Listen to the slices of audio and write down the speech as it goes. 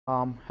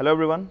Hello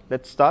everyone,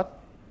 let's start.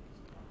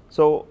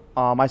 So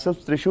myself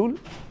Trishul,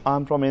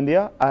 I'm from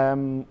India. I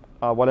am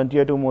a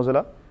volunteer to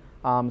Mozilla,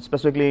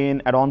 specifically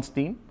in add-ons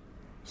team.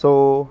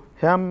 So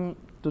here I'm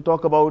to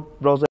talk about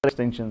browser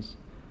extensions.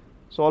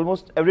 So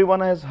almost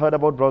everyone has heard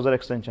about browser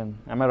extension.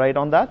 Am I right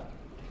on that?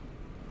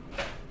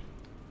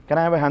 Can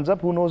I have a hands up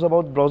who knows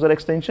about browser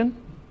extension?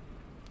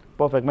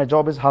 Perfect, my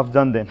job is half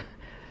done then.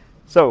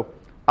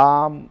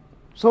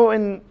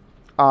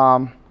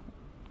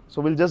 So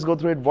we'll just go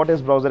through it. What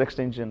is browser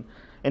extension?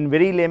 In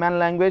very layman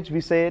language,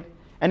 we say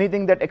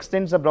anything that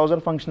extends the browser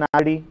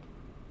functionality,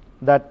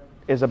 that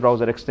is a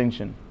browser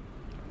extension.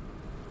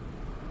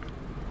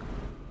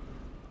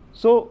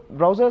 So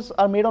browsers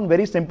are made on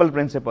very simple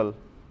principle.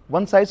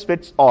 One size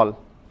fits all.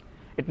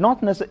 It's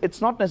not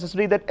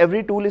necessary that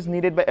every tool is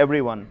needed by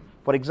everyone.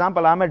 For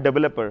example, I'm a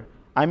developer.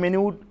 I may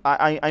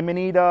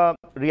need a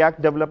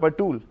React developer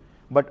tool,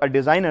 but a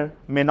designer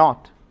may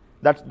not.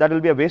 That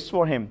will be a waste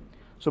for him.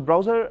 So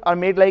browsers are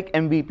made like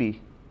MVP,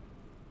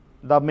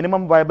 the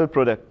minimum viable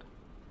product.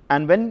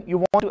 And when you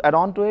want to add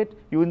on to it,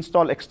 you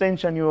install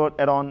extension, you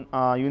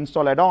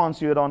install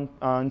add-ons, you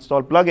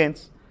install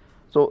plugins.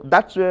 So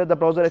that's where the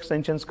browser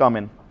extensions come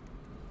in.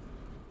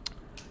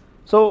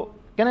 So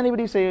can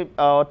anybody say,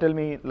 tell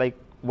me like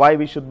why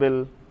we should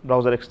build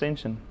browser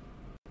extension?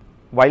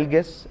 Wild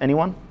guess,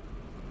 anyone?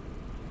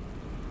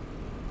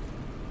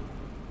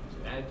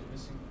 To add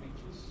missing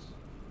features?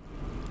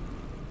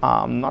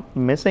 Not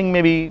missing,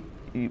 maybe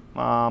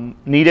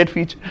needed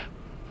feature.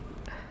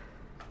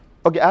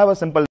 Okay, I have a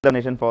simple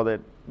definition for that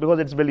because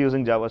it's built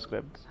using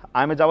JavaScript.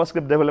 I'm a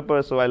JavaScript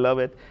developer, so I love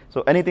it.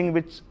 So anything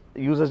which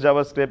uses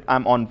JavaScript,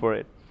 I'm on for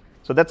it.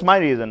 So that's my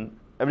reason.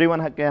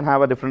 Everyone can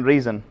have a different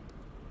reason.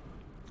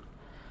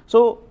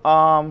 So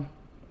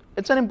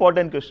it's an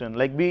important question.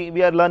 Like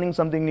we are learning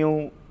something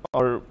new,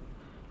 or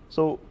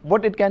so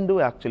what it can do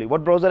actually?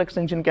 What browser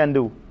extension can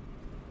do?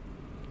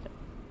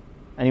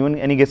 Anyone?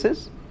 Any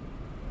guesses?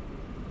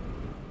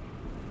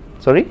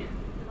 Sorry?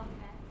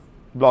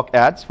 Block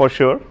ads for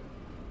sure.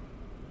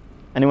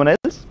 Anyone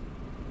else?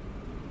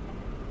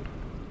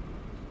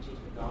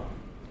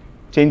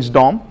 Change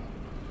DOM.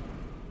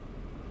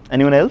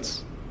 Anyone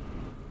else?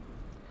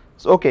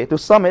 So okay, to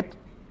sum it,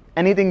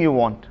 anything you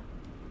want.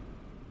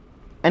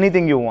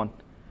 Anything you want.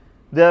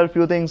 There are a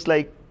few things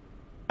like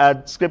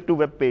add script to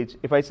web page.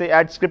 If I say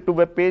add script to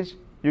web page,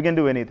 you can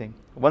do anything.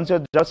 Once your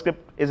JavaScript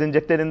is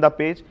injected in the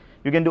page,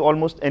 you can do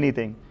almost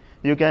anything.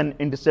 You can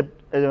intercept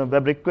a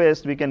web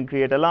request, we can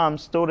create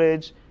alarms,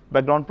 storage,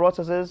 background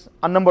processes,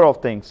 a number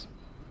of things.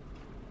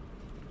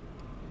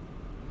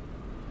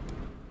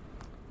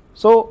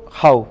 So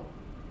how?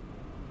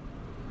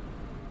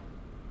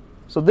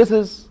 So this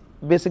is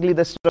basically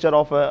the structure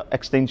of an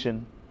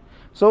extension.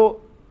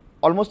 So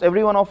almost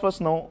every one of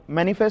us know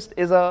manifest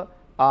is a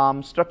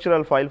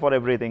structural file for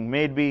everything.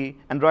 May it be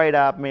Android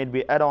app, may it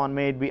be add-on,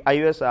 may it be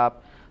iOS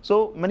app.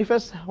 So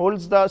manifest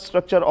holds the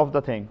structure of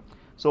the thing.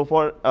 So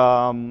for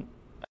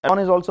add-on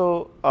is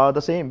also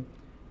the same.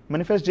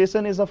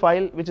 Manifest.json is a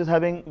file which is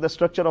having the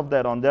structure of the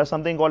add-on. There's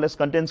something called as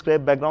content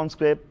script, background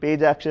script,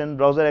 page action,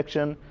 browser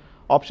action,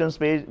 options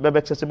page, web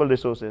accessible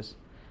resources.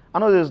 I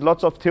know there's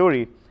lots of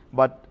theory,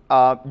 but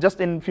just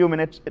in few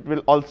minutes it will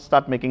all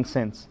start making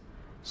sense.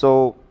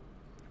 So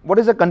what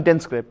is a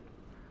content script?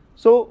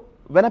 So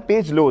when a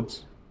page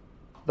loads,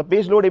 the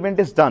page load event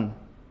is done.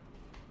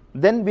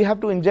 Then we have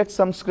to inject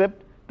some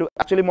script to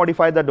actually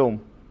modify the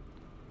DOM,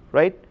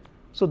 right?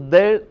 So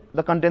there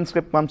the content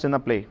script comes in a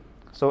play.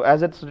 So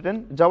as it's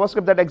written,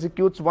 JavaScript that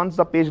executes once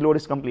the page load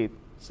is complete.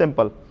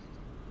 Simple.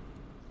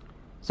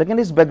 Second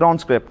is background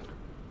script.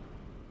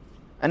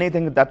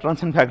 Anything that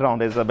runs in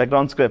background is a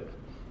background script.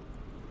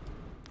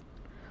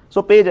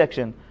 So page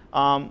action.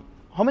 How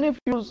many of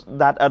you use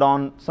that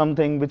add-on,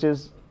 something which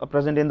is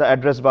present in the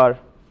address bar?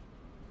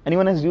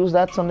 Anyone has used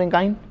that, something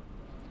kind?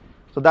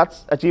 So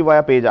that's achieved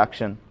via page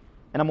action.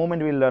 In a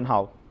moment we'll learn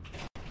how.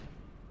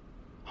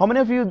 How many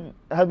of you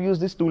have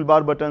used these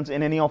toolbar buttons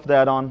in any of the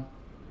add-on?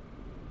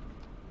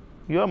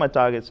 You are my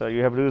target, sir.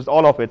 You have used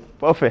all of it.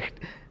 Perfect.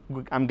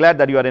 I'm glad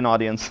that you are in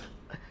audience.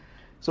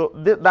 So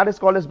that is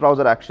called as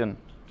browser action.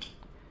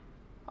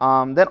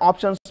 Then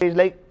options page,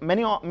 like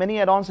many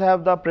add-ons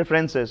have the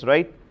preferences,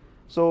 right?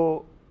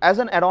 So as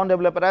an add-on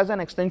developer, as an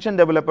extension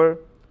developer,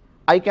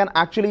 I can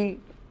actually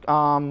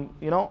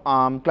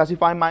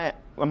classify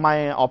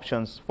my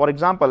options. For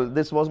example,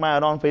 this was my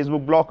add-on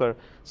Facebook blocker.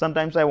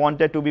 Sometimes I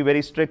wanted to be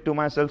very strict to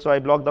myself, so I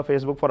blocked the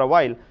Facebook for a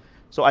while.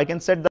 So I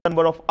can set the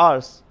number of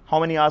hours, how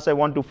many hours I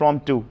want to from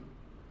to.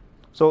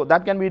 So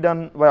that can be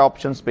done via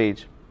options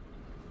page.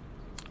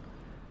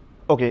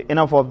 Okay,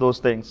 enough of those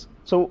things.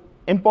 So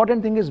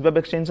important thing is web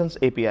extensions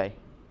API.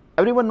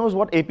 Everyone knows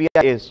what API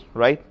is,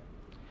 right?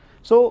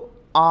 So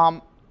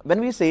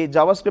when we say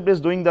JavaScript is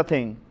doing the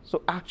thing,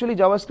 so actually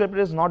JavaScript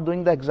is not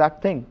doing the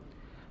exact thing.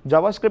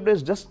 JavaScript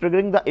is just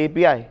triggering the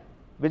API,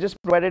 which is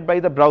provided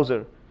by the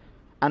browser.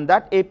 And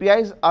that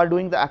APIs are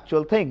doing the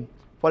actual thing.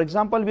 For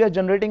example, we are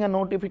generating a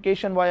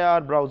notification via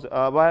our browser,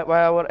 via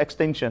our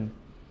extension.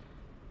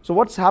 So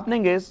what's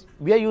happening is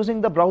we are using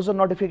the browser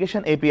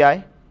notification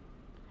API,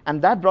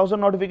 And that browser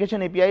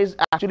notification API is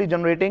actually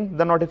generating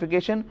the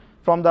notification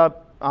from the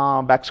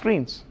back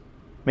screens.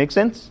 Make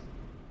sense?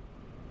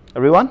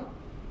 Everyone?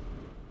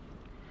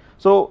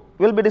 So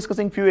we'll be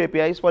discussing few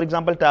APIs, for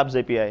example, tabs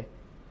API.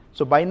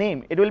 So by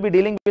name, it will be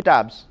dealing with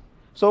tabs.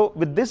 So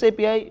with this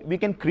API, we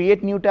can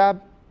create new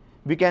tab,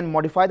 we can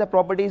modify the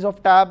properties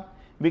of tab,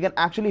 we can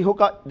actually hook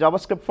a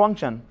JavaScript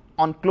function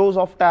on close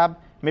of tab,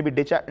 maybe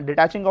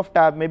detaching of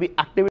tab, maybe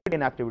activity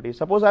inactivity.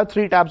 Suppose I have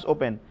 3 tabs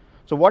open.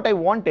 So what I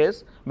want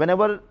is,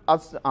 whenever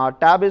a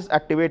tab is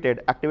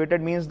activated,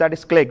 activated means that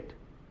is clicked.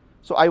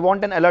 So I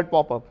want an alert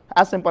pop-up,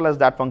 as simple as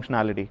that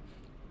functionality.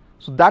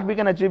 So that we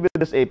can achieve with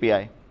this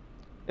API.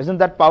 Isn't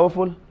that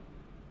powerful?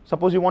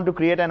 Suppose you want to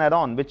create an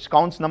add-on which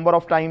counts number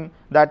of time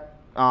that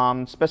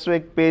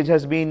specific page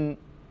has been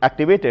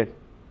activated.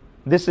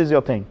 This is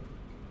your thing,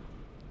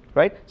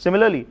 right?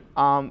 Similarly,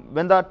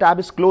 when the tab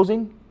is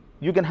closing,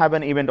 you can have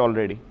an event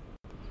already.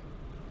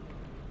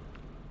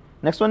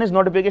 Next one is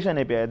notification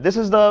API. This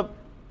is the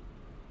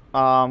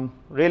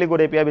really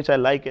good API which I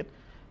like it.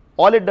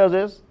 All it does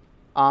is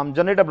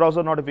generate a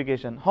browser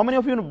notification. How many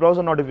of you know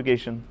browser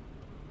notification?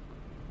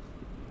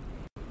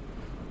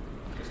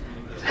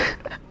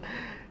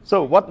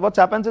 So what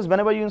happens is,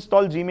 whenever you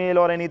install Gmail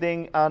or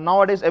anything,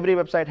 nowadays every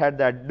website had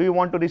that. Do you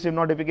want to receive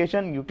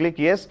notification? You click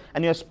yes,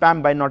 and you're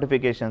spammed by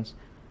notifications.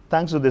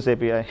 Thanks to this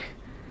API.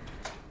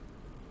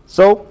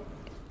 So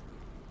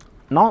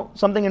now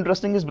something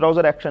interesting is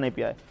browser action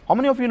API. How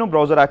many of you know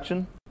browser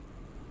action?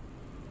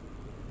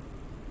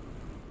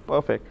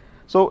 Perfect.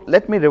 So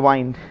let me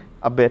rewind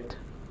a bit.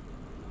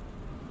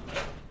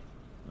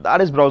 That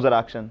is browser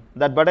action.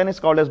 That button is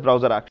called as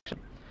browser action.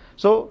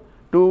 So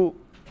to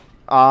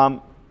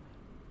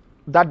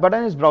that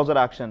button is browser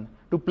action.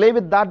 To play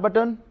with that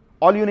button,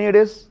 all you need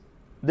is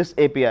this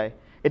API.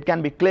 It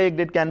can be clicked,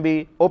 it can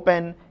be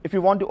open. If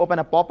you want to open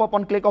a pop-up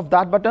on click of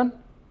that button,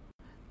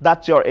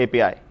 that's your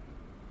API.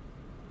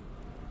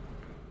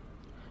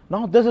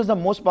 Now this is the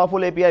most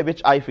powerful API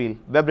which I feel,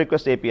 web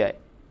request API.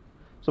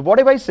 So what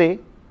if I say,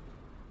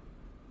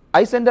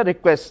 I send a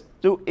request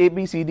to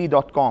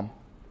abcd.com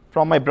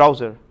from my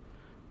browser,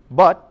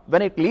 but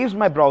when it leaves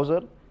my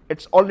browser,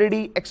 it's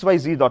already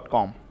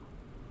xyz.com.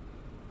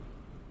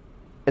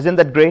 Isn't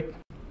that great?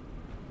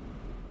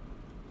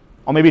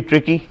 Or maybe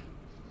tricky,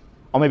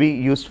 or maybe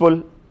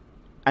useful,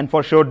 and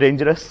for sure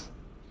dangerous?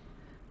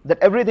 That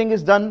everything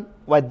is done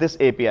by this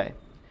API.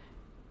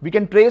 We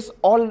can trace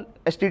all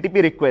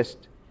HTTP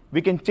requests. We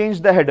can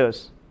change the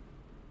headers.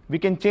 We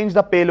can change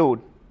the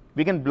payload.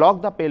 We can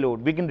block the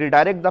payload. We can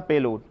redirect the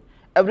payload.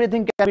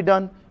 Everything can be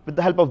done with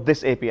the help of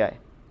this API.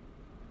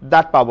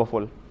 That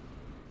powerful.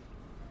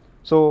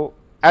 So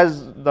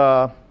as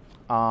the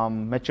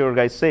mature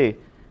guys say,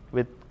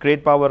 with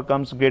great power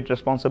comes great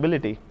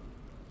responsibility.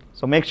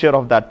 So make sure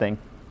of that thing.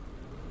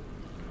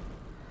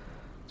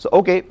 So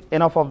okay,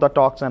 enough of the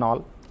talks and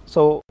all.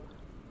 So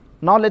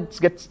now let's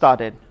get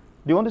started.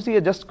 Do you want to see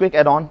a just quick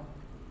add-on?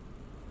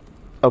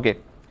 Okay.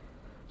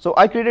 So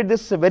I created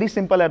this very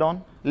simple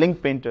add-on,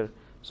 link painter.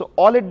 So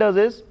all it does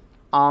is,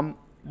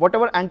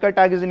 whatever anchor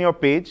tag is in your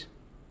page,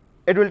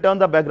 it will turn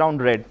the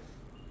background red.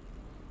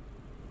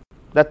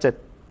 That's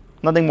it.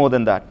 Nothing more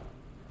than that.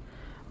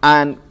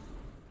 And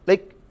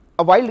like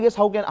a wild guess,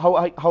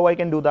 how I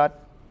can do that?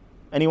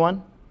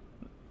 Anyone?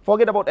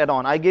 Forget about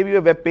add-on. I gave you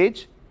a web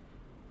page,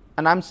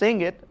 and I'm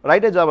saying it,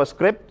 write a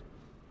JavaScript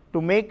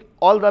to make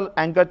all the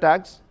anchor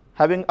tags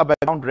having a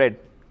background red.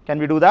 Can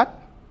we do that?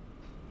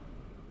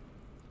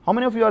 How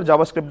many of you are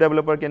JavaScript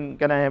developer? Can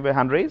I have a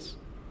hand raise?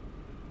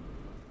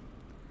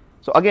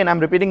 So again, I'm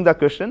repeating the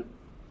question.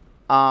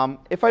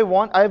 If I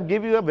want, I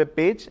give you a web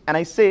page, and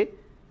I say,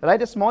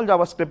 write a small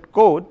JavaScript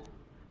code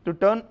to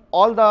turn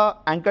all the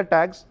anchor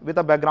tags with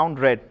a background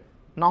red.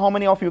 Now, how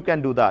many of you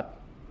can do that?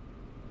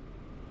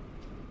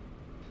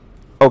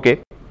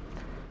 Okay.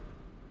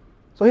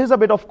 So here's a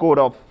bit of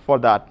code for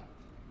that.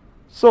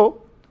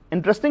 So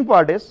interesting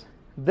part is,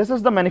 this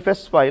is the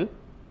manifest file.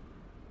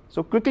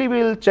 So quickly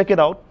we'll check it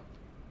out.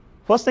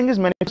 First thing is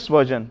manifest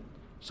version.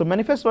 So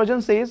manifest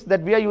version says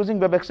that we are using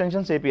web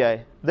extensions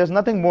API. There's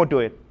nothing more to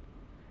it.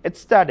 It's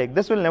static.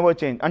 This will never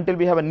change until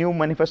we have a new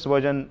manifest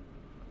version,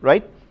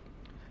 right?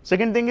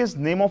 Second thing is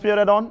name of your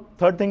add-on.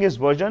 Third thing is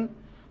version.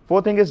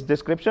 Fourth thing is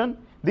description.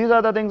 These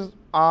are the things,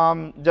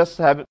 just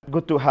have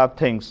good to have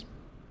things.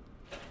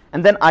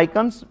 And then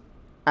icons,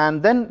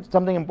 and then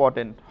something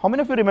important. How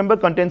many of you remember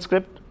content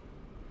script?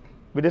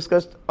 We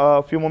discussed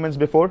a few moments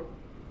before.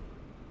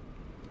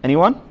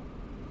 Anyone?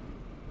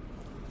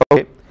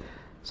 Okay.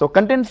 So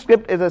content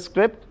script is a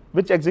script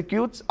which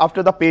executes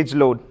after the page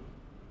load,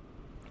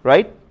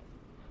 right?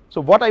 So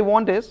what I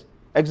want is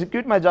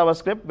execute my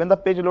JavaScript when the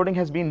page loading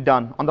has been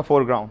done on the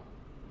foreground,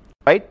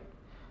 right?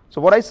 So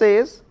what I say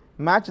is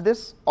match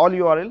this all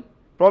URL.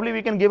 Probably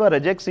we can give a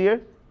regex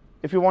here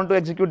if you want to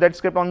execute that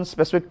script on a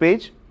specific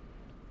page,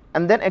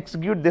 and then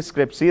execute this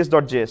script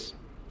cs.js,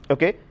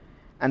 okay?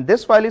 And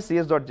this file is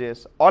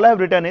cs.js. All I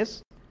have written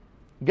is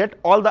get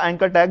all the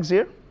anchor tags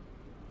here,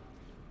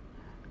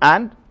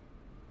 and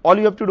all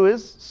you have to do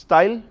is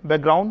style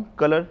background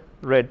color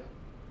red.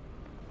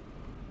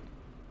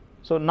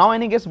 So now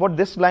any guess what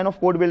this line of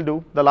code will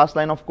do, the last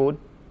line of code?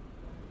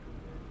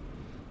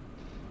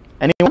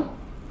 Anyone?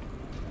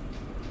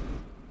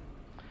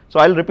 So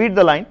I'll repeat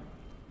the line.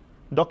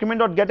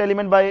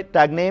 Document.getElement by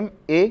tag name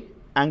A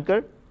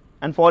anchor,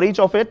 and for each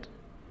of it,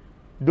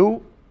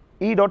 do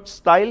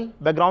e.style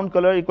background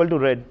color equal to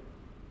red.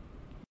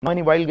 Now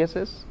any wild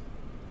guesses?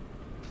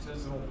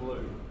 Turns them all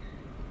blue.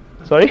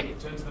 Sorry?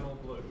 Turns them all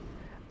blue.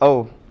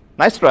 Oh,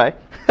 nice try.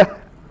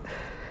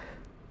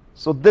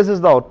 So this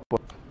is the output.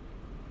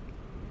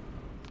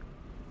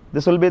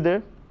 This will be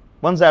there.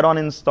 Once the add-on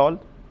installed,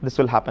 this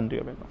will happen to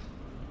your background.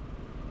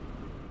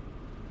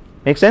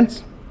 Make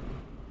sense?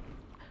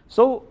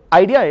 So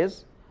idea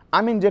is,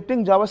 I'm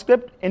injecting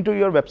JavaScript into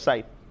your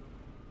website.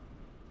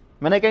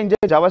 When I can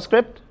inject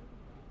JavaScript,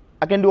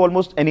 I can do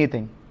almost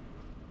anything,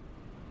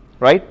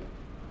 right?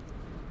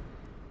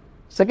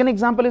 Second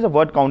example is a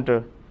word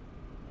counter.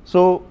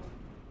 So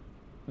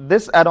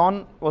this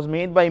add-on was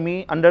made by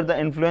me under the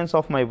influence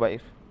of my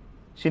wife.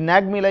 She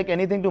nagged me like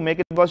anything to make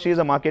it because she is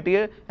a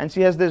marketeer and she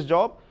has this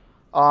job.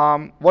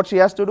 What she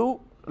has to do,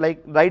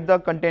 like write the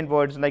content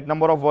words, like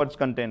number of words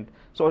content.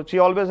 So she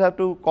always have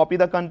to copy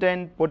the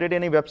content, put it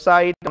in a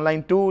website,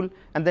 online tool,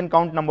 and then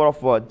count number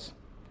of words.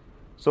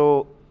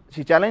 So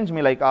she challenged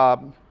me like,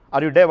 are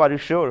you dev? Are you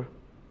sure?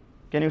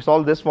 Can you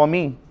solve this for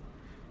me?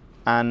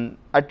 And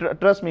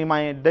trust me,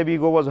 my dev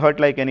ego was hurt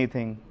like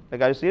anything.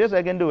 Like, are you serious?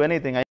 I can do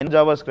anything. I know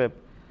JavaScript.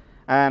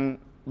 And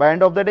by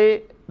end of the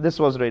day, this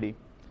was ready.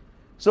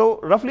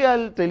 So roughly,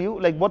 I'll tell you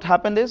like what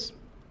happened is,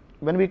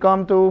 when we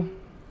come to,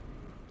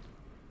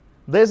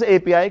 there's an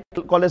API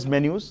called as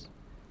menus.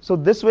 So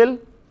this will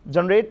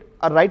generate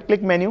a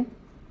right-click menu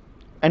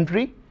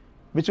entry,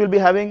 which will be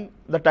having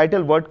the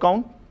title word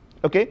count,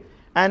 okay?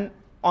 And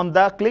on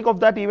the click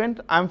of that event,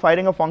 I'm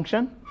firing a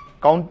function,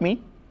 count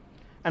me.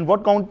 And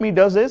what count me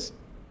does is,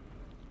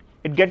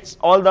 it gets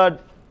all the,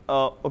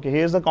 okay,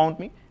 here's the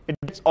count me. It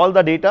gets all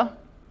the data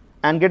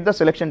and get the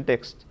selection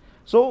text.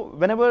 So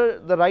whenever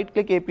the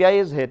right-click API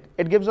is hit,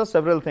 it gives us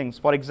several things.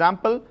 For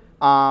example,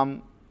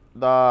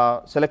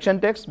 the selection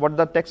text, what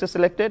the text is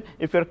selected.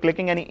 If you're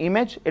clicking any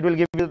image, it will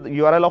give you the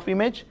URL of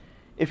image.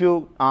 If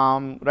you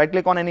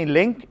right-click on any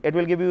link, it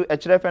will give you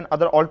href and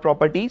other alt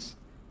properties.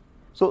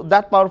 So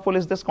that powerful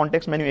is this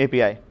context menu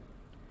API.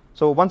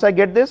 So once I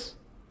get this,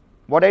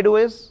 what I do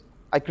is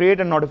I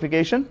create a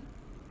notification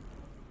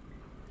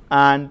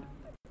and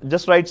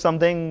just write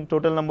something,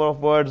 total number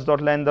of words,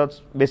 .len,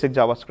 that's basic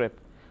JavaScript.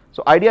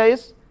 So idea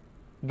is,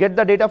 get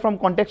the data from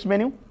context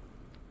menu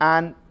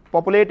and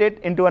populate it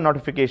into a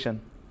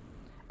notification.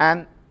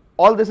 And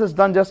all this is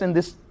done just in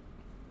this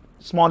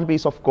small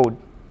piece of code.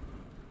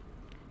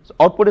 So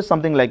output is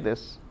something like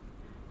this.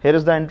 Here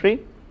is the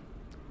entry.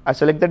 I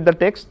selected the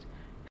text.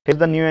 Here's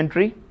the new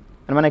entry.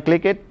 And when I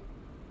click it,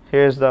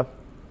 here's the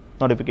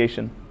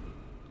notification.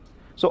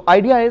 So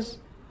idea is,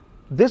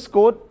 this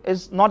code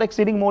is not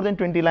exceeding more than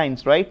 20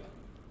 lines, right?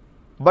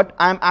 But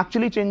I'm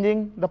actually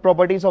changing the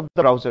properties of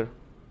the browser,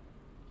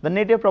 the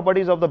native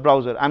properties of the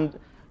browser.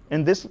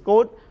 In this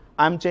code,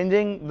 I'm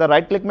changing the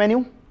right-click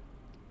menu.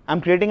 I'm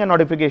creating a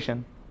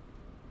notification.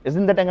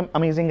 Isn't that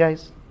amazing,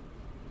 guys?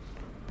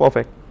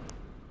 Perfect.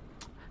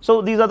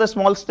 So these are the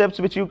small steps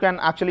which you can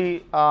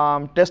actually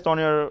test on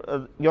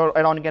your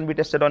add-on can be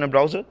tested on a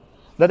browser.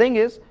 The thing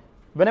is,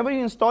 whenever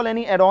you install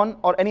any add-on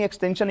or any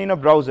extension in a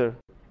browser,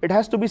 it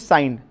has to be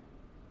signed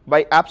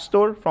by App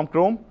Store from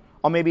Chrome,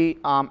 or maybe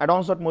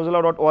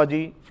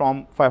addons.mozilla.org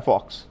from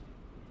Firefox.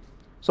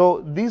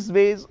 So these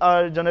ways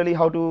are generally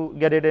how to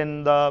get it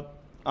in the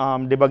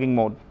debugging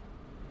mode.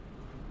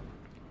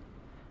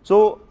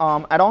 So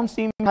add-ons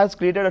team has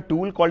created a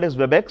tool called as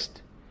WebEx.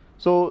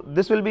 So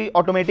this will be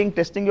automating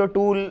testing your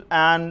tool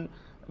and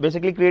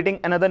basically creating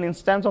another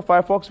instance of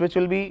Firefox which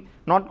will be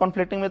not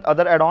conflicting with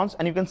other add-ons,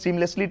 and you can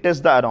seamlessly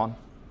test the add-on.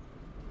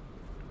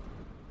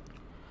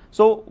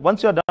 So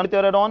once you're done with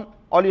your add-on,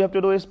 all you have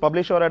to do is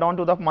publish your add-on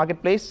to the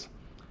marketplace.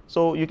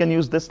 So you can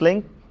use this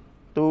link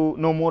to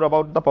know more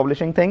about the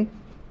publishing thing.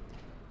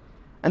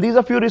 And these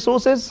are few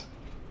resources.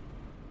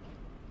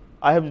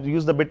 I have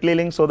used the bit.ly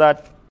link so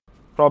that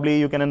probably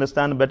you can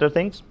understand better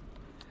things.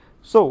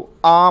 So,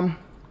 I'll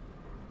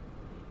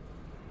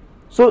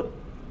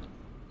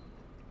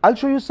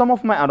show you some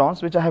of my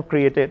add-ons which I have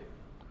created.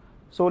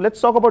 So let's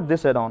talk about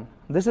this add-on.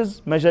 This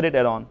is Measure It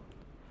add-on.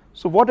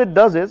 So what it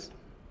does is,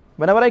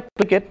 whenever I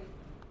click it,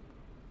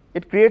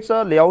 it creates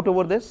a layout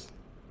over this,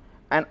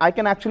 and I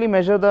can actually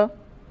measure the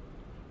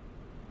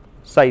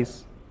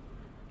size.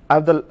 I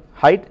have the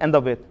height and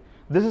the width.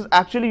 This is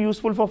actually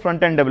useful for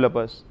front-end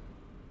developers,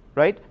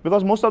 right?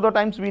 Because most of the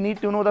times we need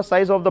to know the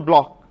size of the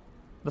block,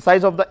 the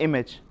size of the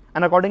image,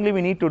 and accordingly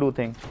we need to do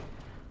things.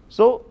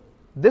 So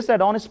this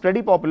add-on is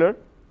pretty popular,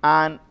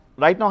 and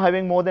right now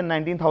having more than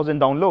 19,000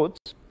 downloads,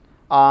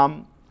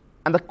 and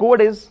the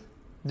code is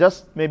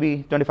just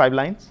maybe 25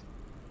 lines.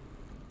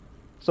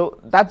 So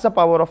that's the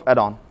power of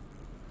add-on.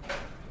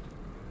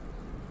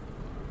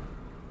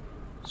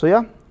 So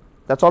yeah,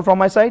 that's all from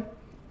my side.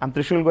 I'm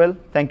Trishul Goel.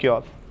 Thank you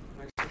all.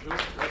 Thanks, Trishul.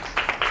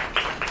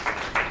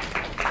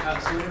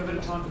 So we have a bit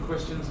of time for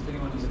questions if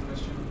anyone has a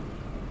question.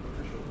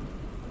 Trishul?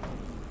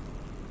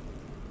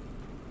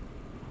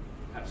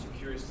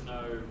 curious to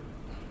know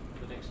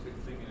the next big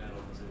thing in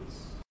add-ons is.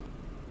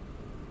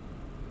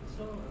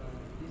 So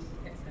this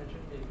extension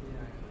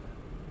API,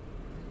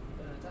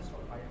 just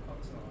for Firefox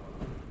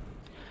or?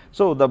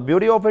 So the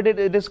beauty of it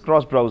is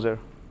cross-browser.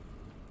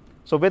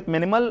 So with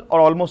minimal or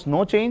almost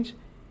no change,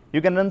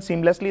 you can run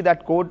seamlessly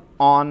that code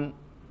on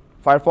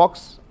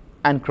Firefox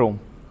and Chrome.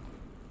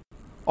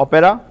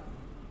 Opera,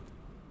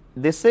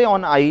 they say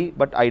on IE,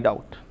 but I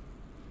doubt.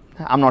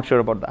 I'm not sure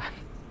about that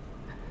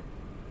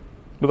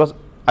because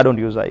I don't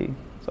use IE.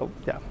 So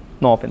yeah,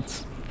 no offense.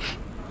 Is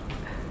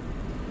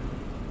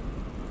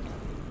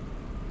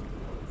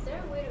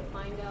there a way to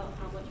find out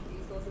how much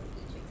resources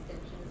each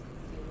extension is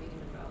consuming in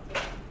the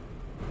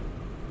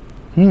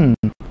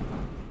browser?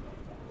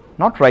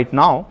 Not right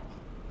now,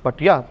 but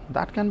yeah,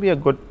 that can be a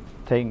good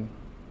thing.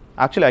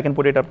 Actually, I can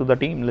put it up to the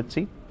team. Let's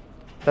see.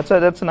 That's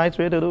a nice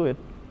way to do it.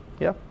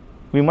 Yeah,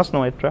 we must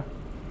know it. Right?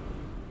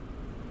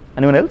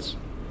 Anyone else?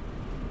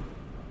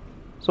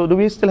 So do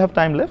we still have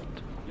time left?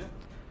 Yeah.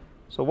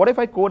 So what if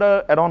I code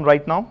a add-on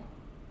right now?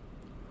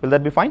 Will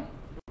that be fine?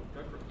 Go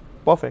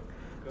for it. Perfect.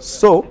 Go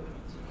So back.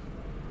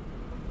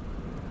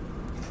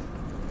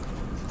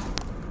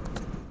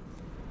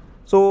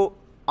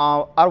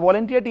 our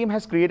volunteer team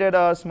has created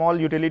a small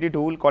utility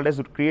tool called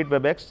as Create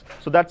WebEx.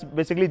 So that's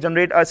basically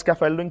generate a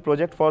scaffolding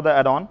project for the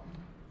add-on.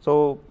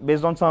 So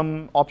based on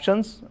some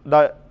options,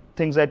 the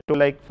things that to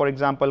like, for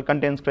example,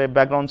 content script,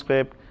 background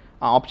script,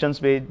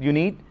 options where you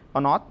need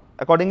or not.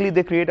 Accordingly,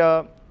 they create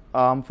a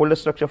folder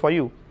structure for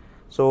you.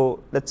 So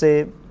let's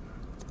say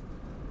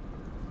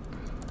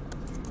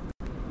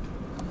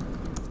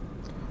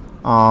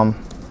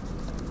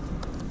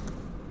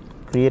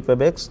create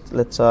WebEx.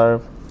 Let's our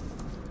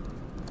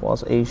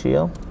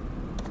FOSSASIA.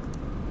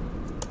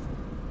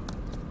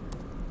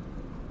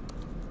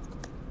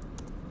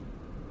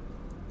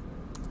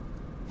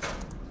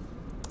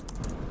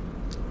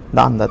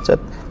 Done. That's it.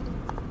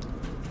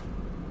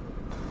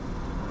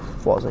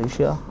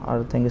 FOSSASIA,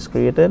 our thing is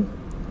created.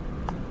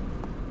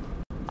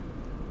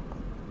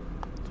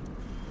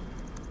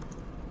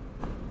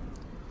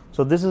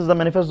 So this is the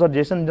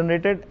manifest.json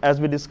generated as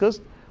we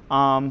discussed.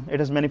 It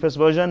has manifest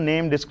version,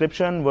 name,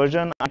 description,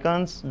 version,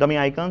 icons, dummy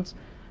icons,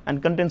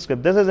 and content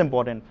script. This is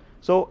important.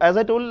 So as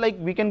I told, like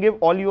we can give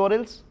all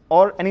URLs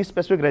or any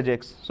specific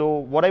regex. So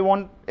what I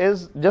want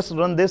is just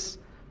run this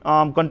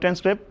content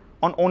script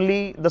on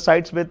only the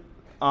sites with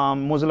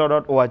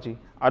mozilla.org.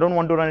 I don't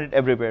want to run it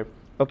everywhere.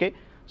 Okay.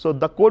 So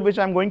the code which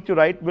I'm going to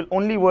write will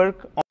only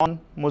work on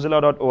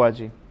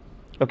mozilla.org.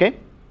 Okay.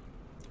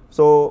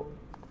 So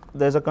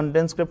there's a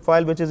content script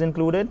file which is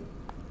included.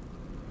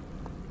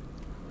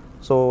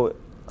 So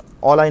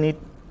all I need,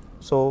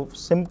 so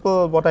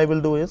simple, what I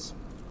will do is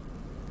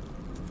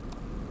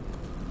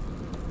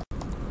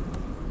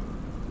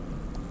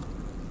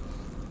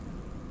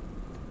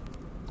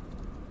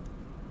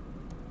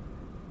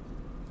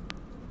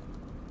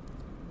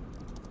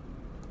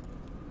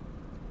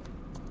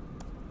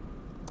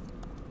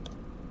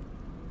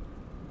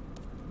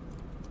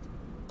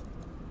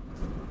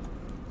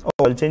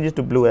I'll change it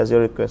to blue as your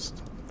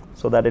request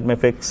so that it may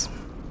fix.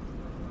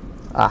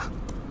 My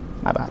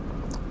bad.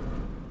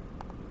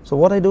 So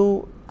what I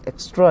do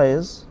extra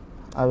is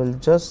I will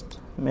just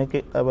make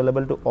it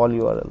available to all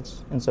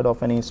URLs instead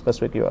of any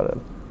specific URL.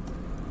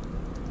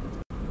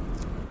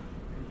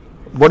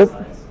 What if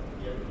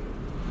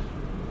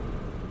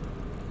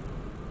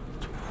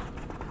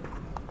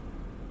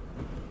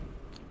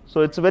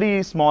so it's a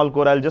very small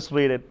code. I'll just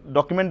read it.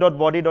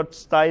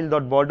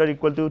 Document.body.style.border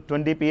equal to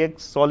 20px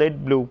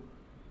solid blue.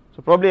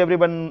 So probably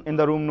everyone in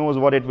the room knows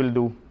what it will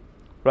do,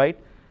 right?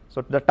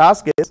 So the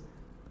task is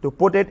to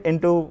put it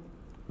into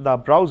the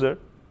browser,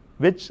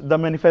 which the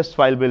manifest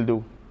file will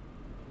do.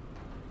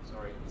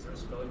 Sorry, is there a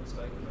spelling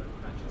mistake that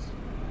matches?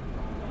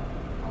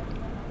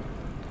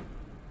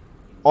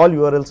 All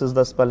URLs is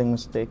the spelling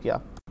mistake, yeah.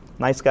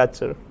 Nice catch,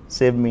 sir.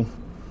 Save me.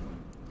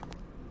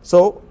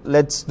 So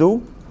let's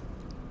go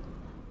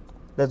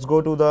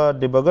to the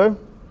debugger.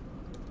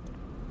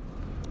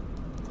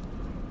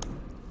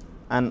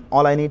 And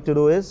all I need to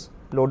do is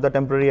load the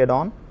temporary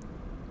add-on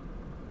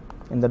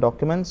in the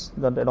documents.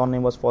 The add-on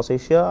name was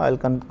FOSSASIA. I'll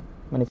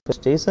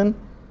manifest JSON.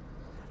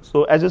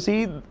 So as you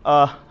see,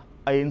 I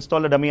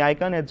installed a dummy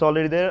icon. It's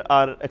already there.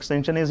 Our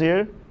extension is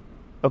here.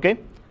 Okay.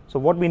 So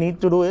what we need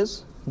to do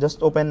is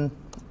just open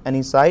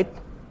any site,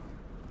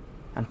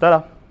 and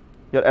ta-da,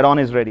 your add-on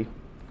is ready.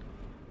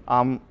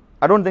 I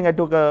don't think I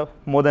took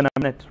more than a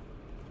minute,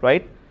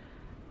 right?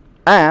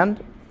 And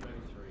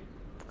 23.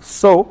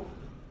 so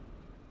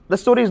the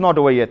story is not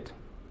over yet.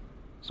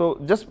 So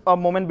just a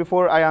moment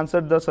before I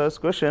answered the sir's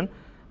question,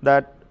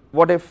 that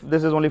what if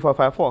this is only for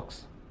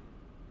Firefox?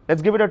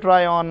 Let's give it a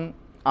try on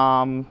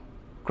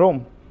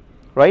Chrome,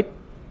 right?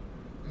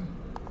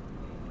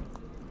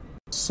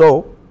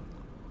 So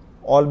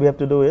all we have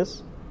to do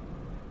is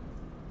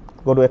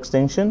go to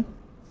extension.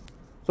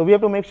 So we have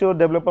to make sure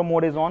developer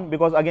mode is on,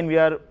 because again we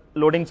are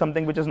loading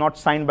something which is not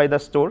signed by the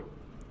store.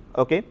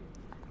 Okay,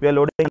 we are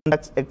loading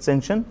that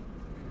extension.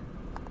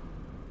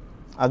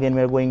 Again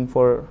we are going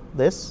for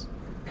this,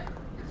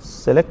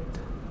 select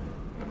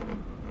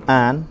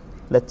and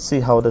let's see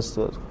how this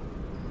works.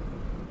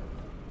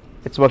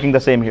 It's working the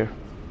same here.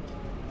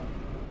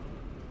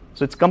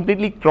 So it's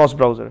completely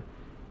cross-browser.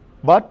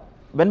 But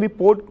when we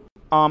port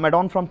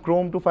add-on from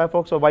Chrome to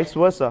Firefox or vice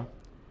versa,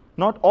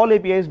 not all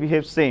APIs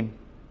behave same.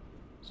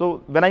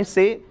 So when I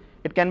say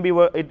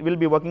it will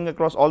be working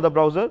across all the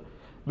browser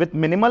with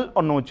minimal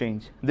or no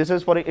change. This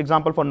is for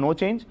example for no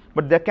change,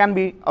 but there can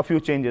be a few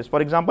changes.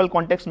 For example,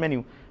 context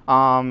menu.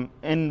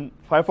 In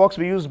Firefox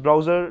we use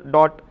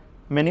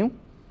browser.menu.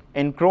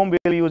 In Chrome we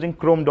will be using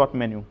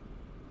chrome.menu.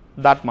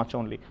 That much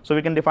only. So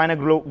we can define a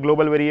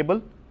global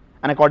variable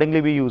and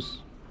accordingly we use.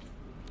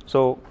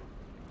 So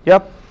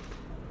yep.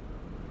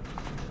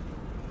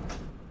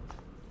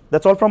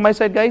 That's all from my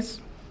side,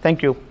 guys.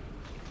 Thank you.